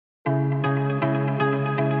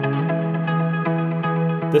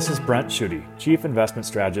This is Brent, Schutte, Chief Investment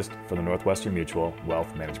Strategist for the Northwestern Mutual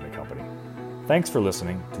Wealth Management Company. Thanks for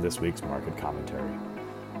listening to this week's market commentary.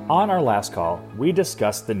 On our last call, we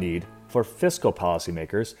discussed the need for fiscal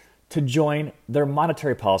policymakers to join their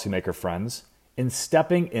monetary policymaker friends in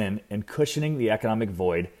stepping in and cushioning the economic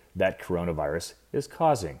void that coronavirus is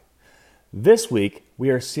causing. This week, we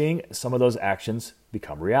are seeing some of those actions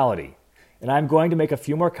become reality, and I'm going to make a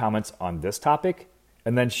few more comments on this topic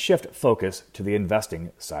and then shift focus to the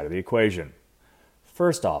investing side of the equation.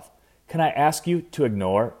 First off, can I ask you to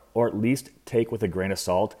ignore, or at least take with a grain of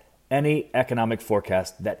salt, any economic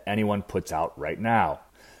forecast that anyone puts out right now?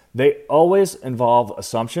 They always involve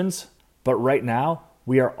assumptions, but right now,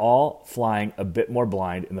 we are all flying a bit more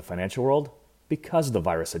blind in the financial world because of the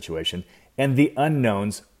virus situation and the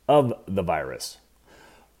unknowns of the virus.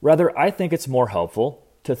 Rather, I think it's more helpful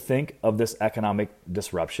to think of this economic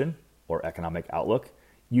disruption or economic outlook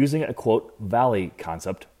using a quote valley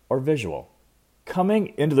concept or visual.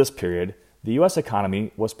 Coming into this period, the U.S.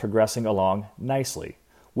 economy was progressing along nicely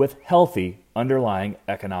with healthy underlying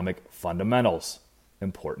economic fundamentals.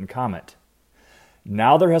 Important comment.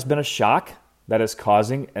 Now there has been a shock that is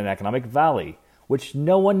causing an economic valley, which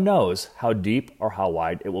no one knows how deep or how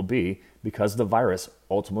wide it will be because the virus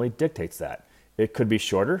ultimately dictates that. It could be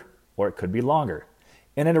shorter or it could be longer.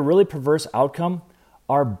 And in a really perverse outcome,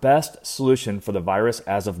 our best solution for the virus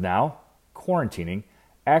as of now, quarantining,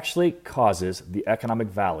 actually causes the economic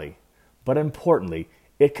valley. But importantly,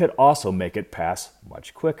 it could also make it pass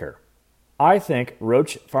much quicker. I think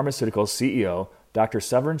Roche Pharmaceuticals CEO Dr.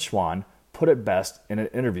 Severin Schwan put it best in an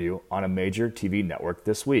interview on a major TV network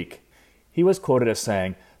this week. He was quoted as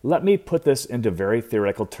saying, "Let me put this into very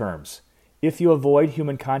theoretical terms. If you avoid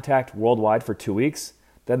human contact worldwide for 2 weeks,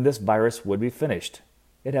 then this virus would be finished.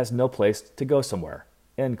 It has no place to go somewhere."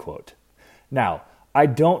 End quote. Now, I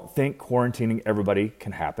don't think quarantining everybody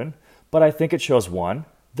can happen, but I think it shows one,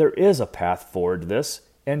 there is a path forward to this,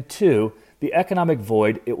 and two, the economic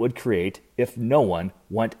void it would create if no one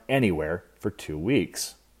went anywhere for 2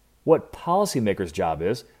 weeks. What policymakers' job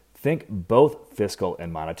is, think both fiscal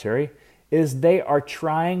and monetary, is they are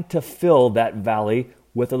trying to fill that valley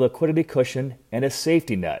with a liquidity cushion and a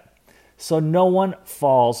safety net, so no one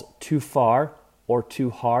falls too far or too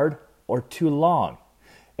hard or too long.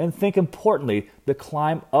 And think importantly, the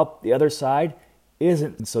climb up the other side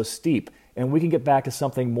isn't so steep, and we can get back to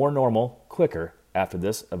something more normal quicker after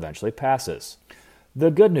this eventually passes. The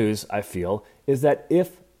good news, I feel, is that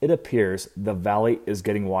if it appears the valley is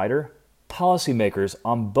getting wider, policymakers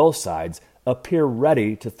on both sides appear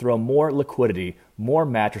ready to throw more liquidity, more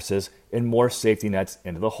mattresses, and more safety nets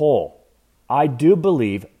into the hole. I do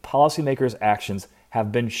believe policymakers' actions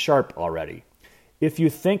have been sharp already. If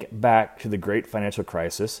you think back to the great financial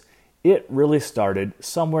crisis, it really started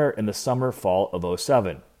somewhere in the summer-fall of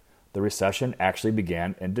 '07. The recession actually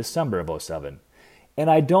began in December of '07. And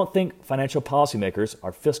I don't think financial policymakers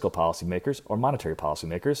or fiscal policymakers or monetary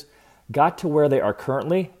policymakers got to where they are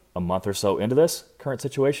currently, a month or so into this current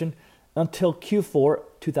situation, until Q4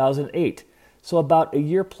 2008. So about a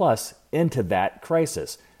year plus into that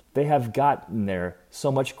crisis. They have gotten there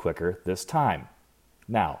so much quicker this time.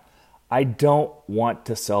 Now, I don't want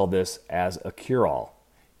to sell this as a cure-all.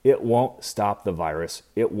 It won't stop the virus,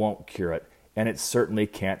 it won't cure it, and it certainly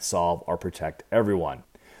can't solve or protect everyone.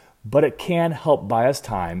 But it can help buy us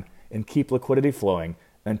time and keep liquidity flowing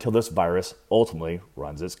until this virus ultimately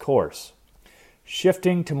runs its course.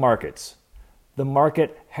 Shifting to markets. The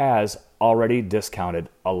market has already discounted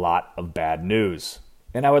a lot of bad news.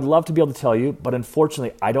 And I would love to be able to tell you, but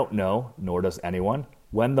unfortunately I don't know, nor does anyone,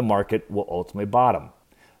 when the market will ultimately bottom.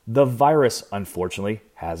 The virus, unfortunately,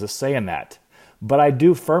 has a say in that. But I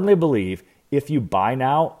do firmly believe if you buy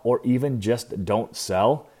now or even just don't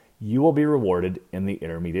sell, you will be rewarded in the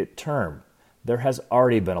intermediate term. There has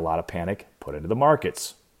already been a lot of panic put into the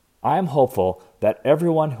markets. I am hopeful that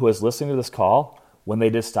everyone who is listening to this call, when they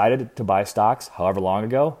decided to buy stocks however long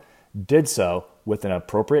ago, did so with an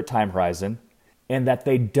appropriate time horizon, and that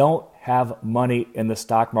they don't have money in the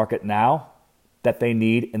stock market now that they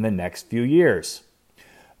need in the next few years.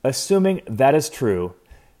 Assuming that is true,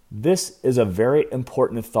 this is a very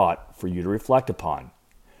important thought for you to reflect upon.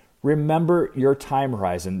 Remember your time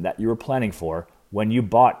horizon that you were planning for when you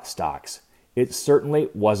bought stocks. It certainly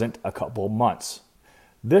wasn't a couple months.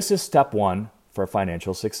 This is step one for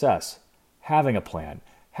financial success. Having a plan,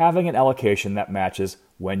 having an allocation that matches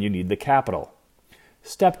when you need the capital.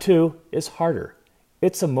 Step two is harder.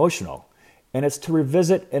 It's emotional, and it's to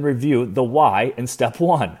revisit and review the why in step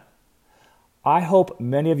one. I hope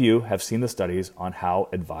many of you have seen the studies on how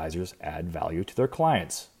advisors add value to their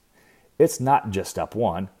clients. It's not just step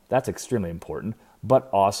one, that's extremely important, but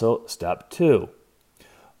also step 2.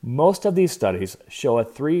 Most of these studies show a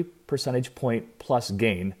 3 percentage point plus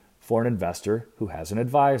gain for an investor who has an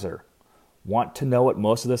advisor. Want to know what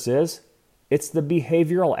most of this is? It's the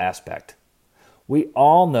behavioral aspect. We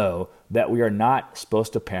all know that we are not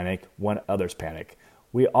supposed to panic when others panic.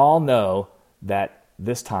 We all know that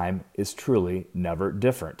this time is truly never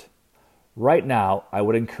different. Right now, I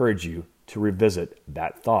would encourage you to revisit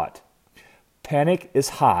that thought. Panic is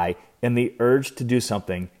high and the urge to do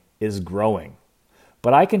something is growing.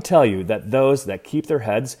 But I can tell you that those that keep their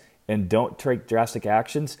heads and don't take drastic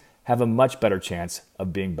actions have a much better chance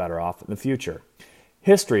of being better off in the future.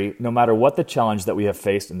 History, no matter what the challenge that we have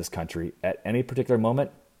faced in this country at any particular moment,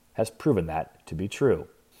 has proven that to be true.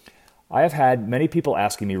 I have had many people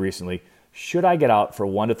asking me recently, should I get out for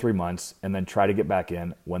 1 to 3 months and then try to get back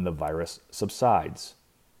in when the virus subsides?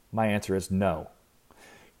 My answer is no.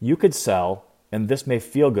 You could sell, and this may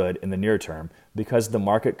feel good in the near term because the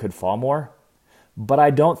market could fall more, but I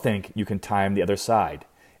don't think you can time the other side.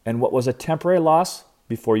 And what was a temporary loss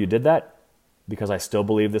before you did that, because I still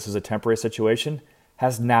believe this is a temporary situation,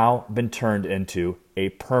 has now been turned into a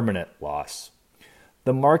permanent loss.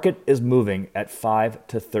 The market is moving at 5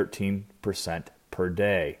 to 13% per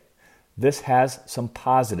day. This has some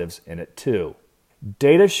positives in it too.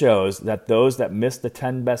 Data shows that those that miss the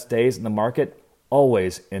 10 best days in the market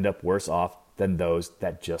always end up worse off than those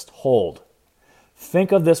that just hold.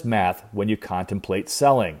 Think of this math when you contemplate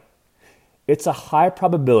selling. It's a high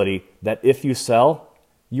probability that if you sell,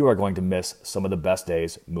 you are going to miss some of the best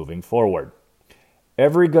days moving forward.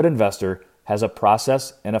 Every good investor has a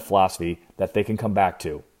process and a philosophy that they can come back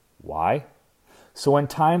to. Why? So when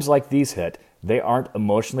times like these hit, they aren't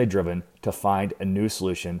emotionally driven to find a new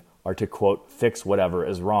solution or to, quote, fix whatever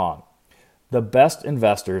is wrong. The best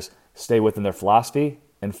investors stay within their philosophy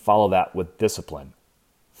and follow that with discipline.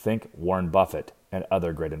 Think Warren Buffett and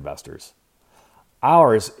other great investors.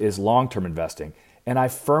 Ours is long-term investing, and I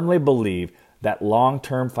firmly believe that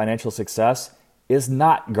long-term financial success is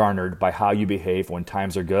not garnered by how you behave when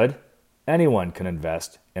times are good. Anyone can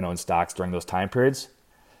invest and own stocks during those time periods.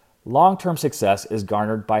 Long-term success is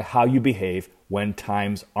garnered by how you behave when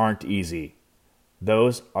times aren't easy.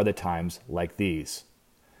 Those are the times like these.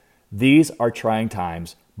 These are trying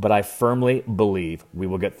times, but I firmly believe we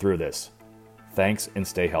will get through this. Thanks and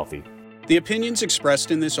stay healthy. The opinions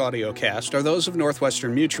expressed in this audiocast are those of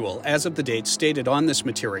Northwestern Mutual as of the date stated on this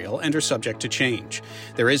material and are subject to change.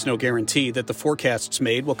 There is no guarantee that the forecasts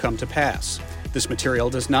made will come to pass. This material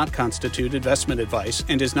does not constitute investment advice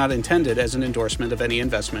and is not intended as an endorsement of any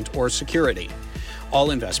investment or security.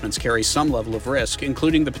 All investments carry some level of risk,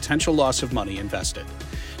 including the potential loss of money invested.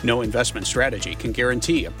 No investment strategy can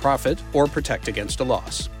guarantee a profit or protect against a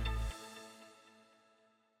loss.